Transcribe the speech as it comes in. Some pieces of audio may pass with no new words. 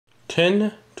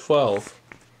10:12.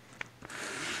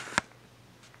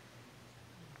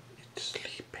 It's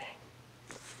sleeping.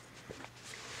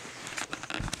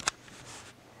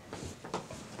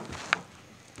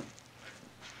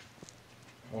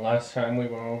 Last time we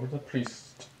went over the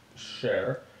priest's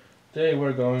share. Today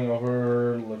we're going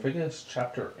over Leviticus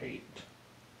chapter 8.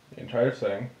 The entire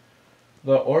thing.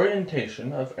 The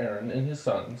orientation of Aaron and his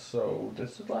sons. So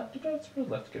this is a lot to go through.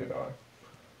 Let's get it going.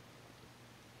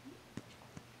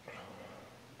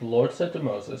 The Lord said to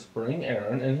Moses, "Bring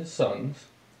Aaron and his sons,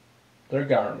 their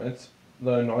garments,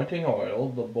 the anointing oil,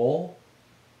 the bull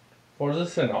for the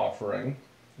sin offering,"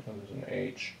 there's an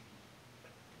H,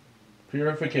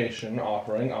 purification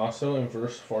offering, also in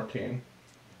verse 14,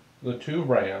 the 2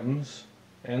 rams,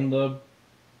 and the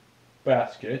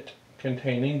basket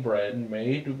containing bread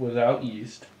made without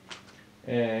yeast,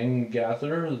 and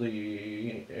gather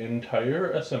the entire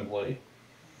assembly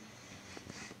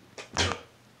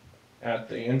at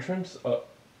the entrance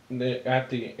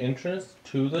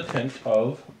to the tent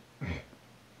of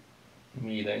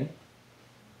meeting.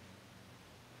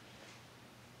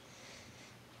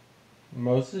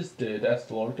 Moses did as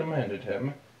the Lord commanded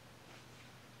him,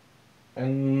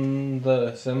 and the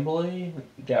assembly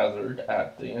gathered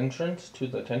at the entrance to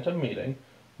the tent of meeting.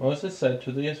 Moses said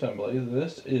to the assembly,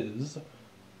 "This is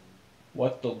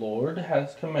what the Lord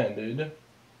has commanded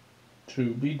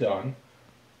to be done."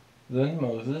 Then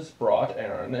Moses brought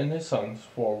Aaron and his sons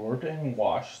forward and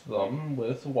washed them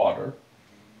with water.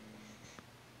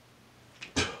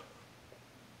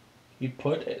 He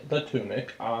put the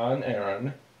tunic on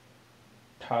Aaron,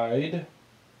 tied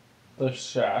the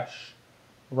sash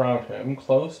around him,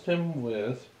 closed him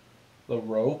with the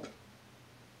rope,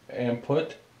 and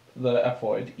put the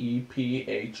ephod,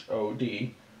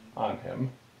 ephod, on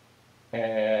him.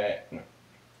 And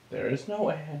there is no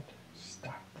and.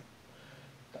 Stop.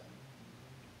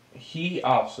 He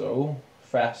also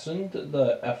fastened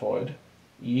the ephod,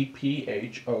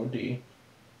 ephod,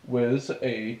 with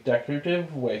a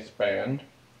decorative waistband,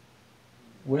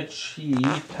 which he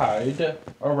tied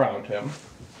around him.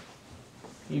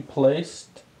 He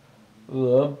placed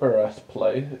the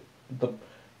breastpiece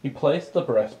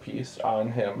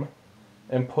on him,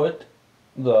 and put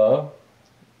the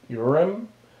Urim,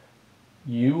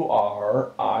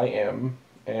 Urim,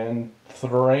 and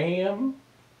Thummim,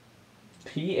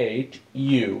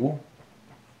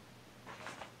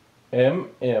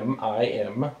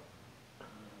 Thummim,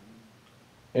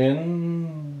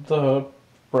 in the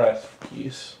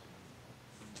breastpiece.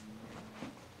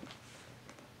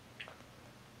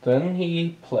 Then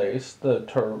he placed the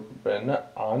turban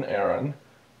on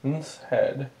Aaron's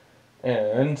head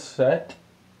and set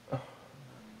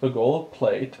the gold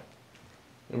plate.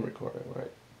 I'm recording,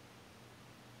 right?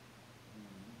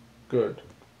 Good.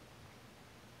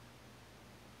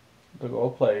 The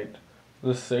gold plate,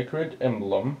 the sacred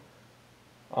emblem,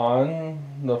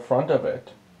 on the front of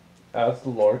it, as the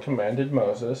Lord commanded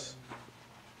Moses.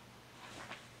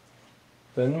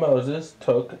 Then Moses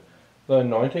took the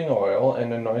anointing oil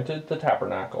and anointed the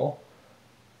tabernacle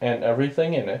and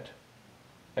everything in it,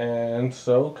 and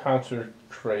so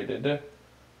consecrated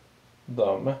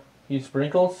them. He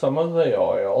sprinkled some of the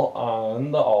oil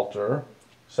on the altar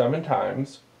 7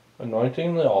 times,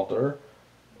 anointing the altar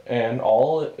and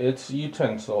all its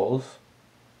utensils,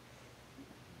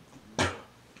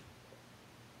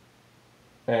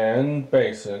 and the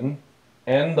basin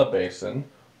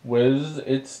with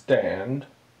its stand,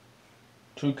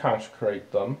 to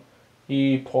consecrate them.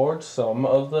 He poured some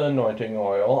of the anointing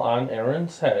oil on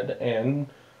Aaron's head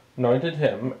and anointed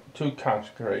him to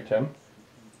consecrate him.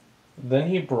 Then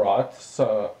he brought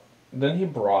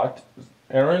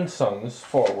Aaron's sons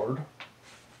forward,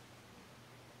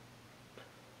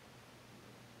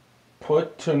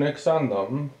 put tunics on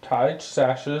them, tied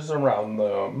sashes around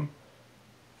them,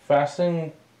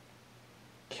 fastened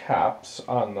caps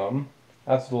on them,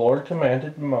 as the Lord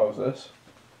commanded Moses.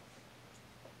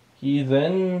 He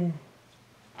then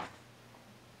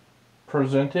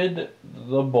presented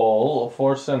the bull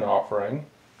for sin offering.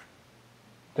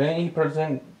 He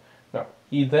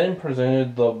then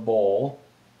presented the bull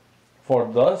for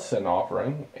the sin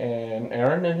offering, and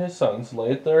Aaron and his sons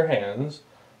laid their hands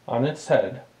on its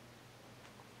head.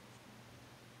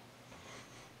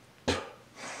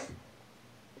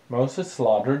 Moses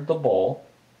slaughtered the bull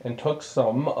and took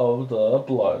some of the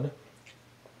blood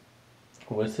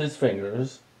with his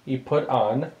fingers. He put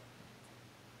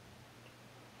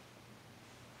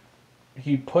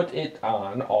it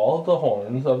on all the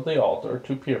horns of the altar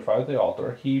to purify the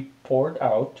altar. He poured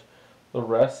out the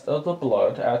rest of the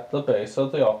blood at the base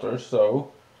of the altar,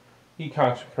 so he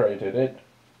consecrated it.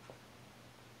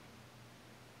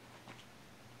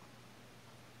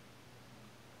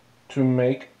 to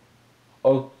make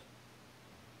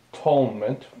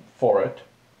atonement for it.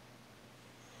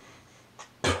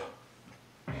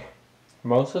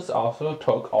 Moses also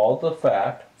took all the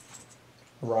fat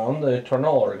around the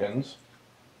internal organs,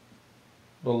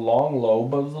 the long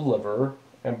lobe of the liver,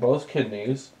 and both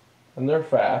kidneys, and their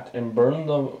fat, and burned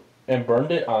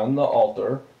it on the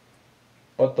altar.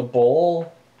 But the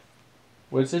bull,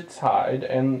 with its hide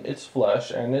and its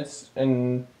flesh and its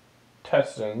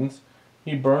intestines,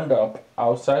 he burned up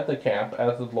outside the camp,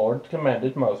 as the Lord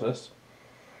commanded Moses.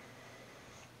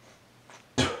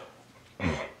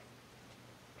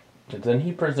 And then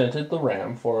he presented the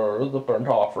ram for the burnt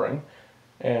offering,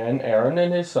 and Aaron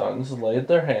and his sons laid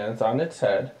their hands on its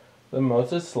head. Then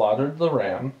Moses slaughtered the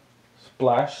ram,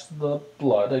 splashed the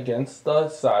blood against the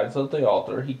sides of the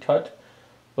altar. He cut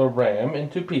the ram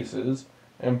into pieces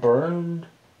and burned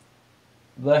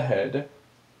the head,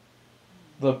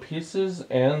 the pieces,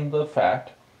 and the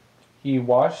fat. He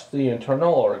washed the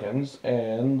internal organs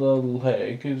and the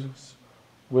legs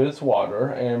with water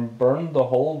and burned the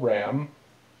whole ram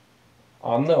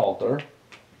on the altar.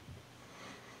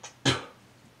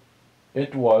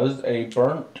 It was a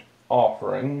burnt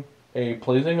offering, a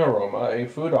pleasing aroma, a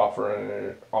food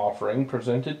offering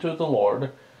presented to the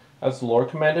Lord, as the Lord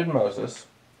commanded Moses.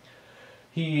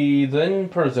 He then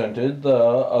presented the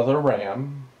other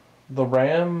ram, the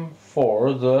ram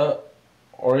for the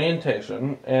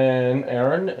orientation, and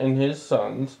Aaron and his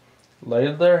sons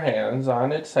laid their hands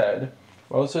on its head.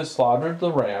 Moses slaughtered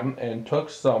the ram and took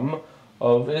some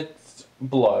of its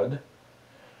blood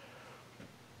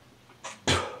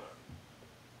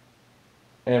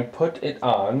and put it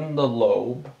on the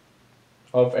lobe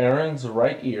of Aaron's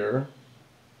right ear,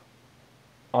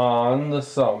 on the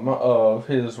thumb of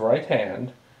his right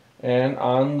hand, and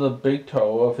on the big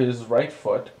toe of his right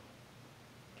foot.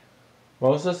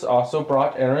 Moses also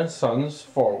brought Aaron's sons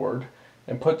forward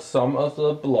and put some of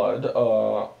the blood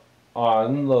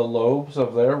on the lobes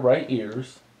of their right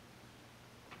ears,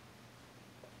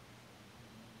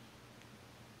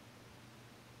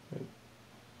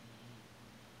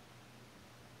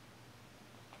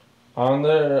 on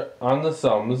the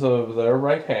thumbs of their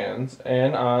right hands,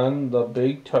 and on the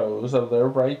big toes of their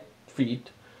right feet.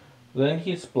 Then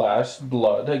he splashed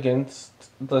blood against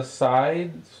the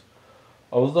sides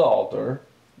of the altar.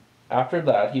 After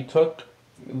that he took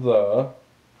the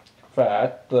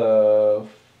fat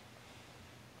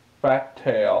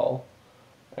tail,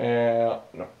 and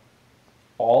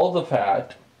all the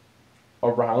fat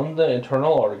around the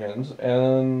internal organs,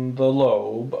 and the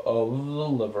lobe of the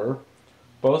liver,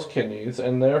 both kidneys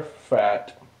and their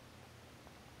fat,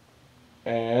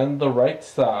 and the right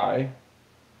thigh,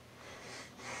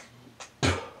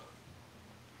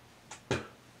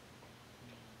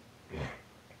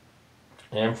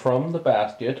 and from the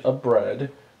basket of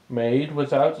bread made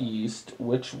without yeast,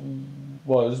 which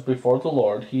was before the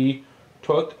Lord, he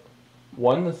took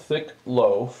one thick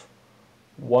loaf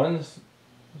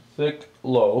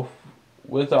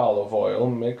with olive oil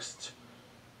mixed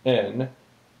in,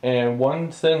 and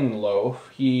one thin loaf.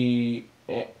 He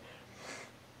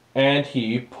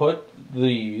put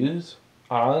these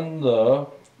on the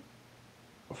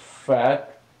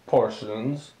fat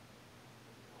portions,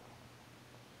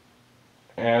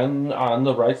 and on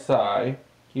the right thigh.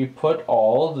 He put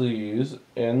all these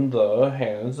in the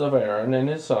hands of Aaron and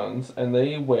his sons, and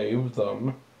they waved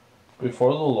them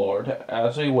before the Lord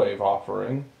as a wave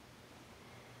offering.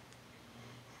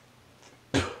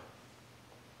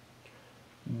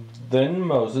 Then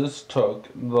Moses took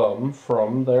them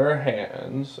from their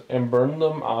hands and burned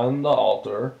them on the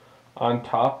altar on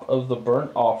top of the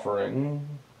burnt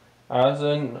offering as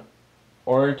an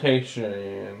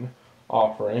orientation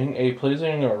offering, a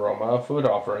pleasing aroma, a food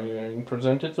offering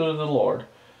presented to the Lord.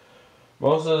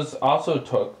 Moses also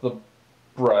took the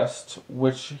breast,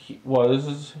 which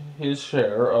was his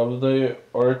share of the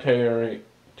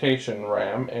orientation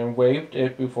ram, and waved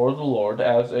it before the Lord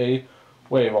as a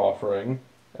wave offering,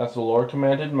 as the Lord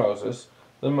commanded Moses.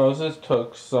 Then Moses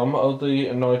took some of the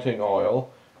anointing oil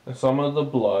and some of the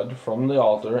blood from the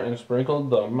altar and sprinkled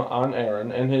them on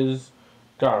Aaron and his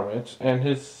garments, and on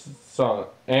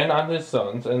his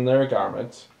sons and their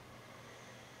garments.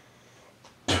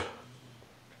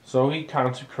 So he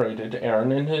consecrated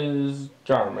Aaron and his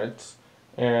garments,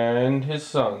 and his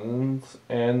sons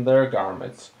and their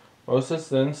garments. Moses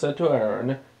then said to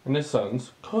Aaron and his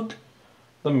sons, "Cook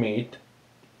the meat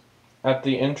at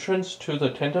the entrance to the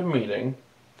tent of meeting,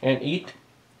 and eat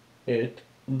it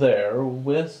there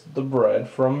with the bread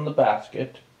from the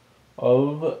basket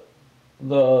of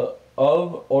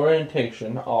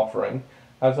orientation offering,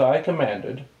 as I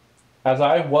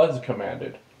was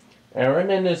commanded.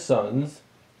 Aaron and his sons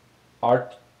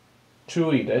are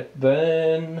to eat it,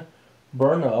 then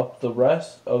burn up the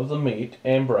rest of the meat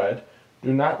and bread.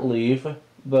 Do not leave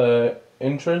the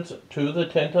entrance to the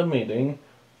tent of meeting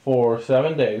for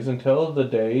 7 days until the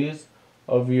days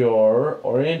of your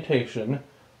orientation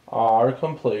are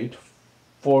complete,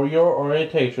 for your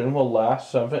orientation will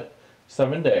last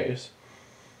seven days.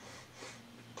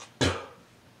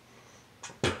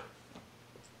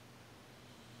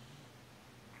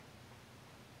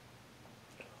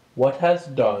 What has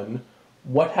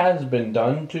been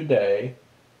done today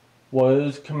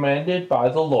was commanded by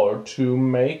the Lord to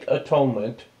make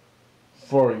atonement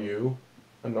for you,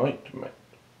 anointment,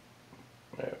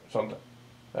 something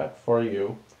for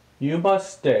you. You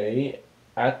must stay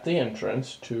at the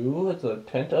entrance to the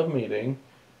tent of meeting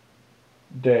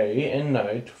day and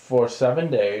night for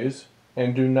 7 days,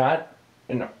 and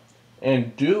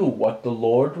and do what the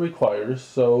Lord requires,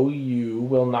 so you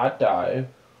will not die.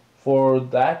 For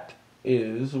that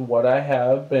is what I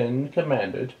have been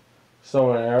commanded.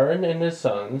 So Aaron and his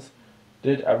sons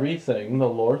did everything the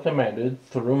Lord commanded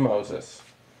through Moses.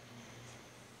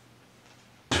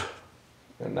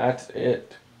 And that's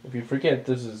it. If you forget,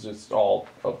 this is just all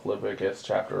of Leviticus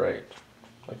chapter 8.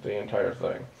 Like the entire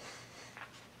thing.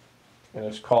 And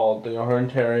it's called the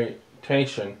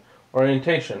orientation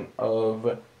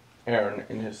of Aaron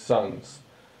and his sons.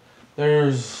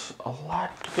 There's a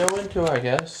lot to go into, I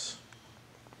guess.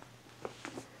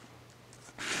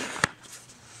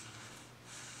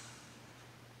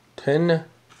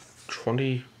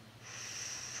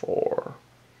 10:24.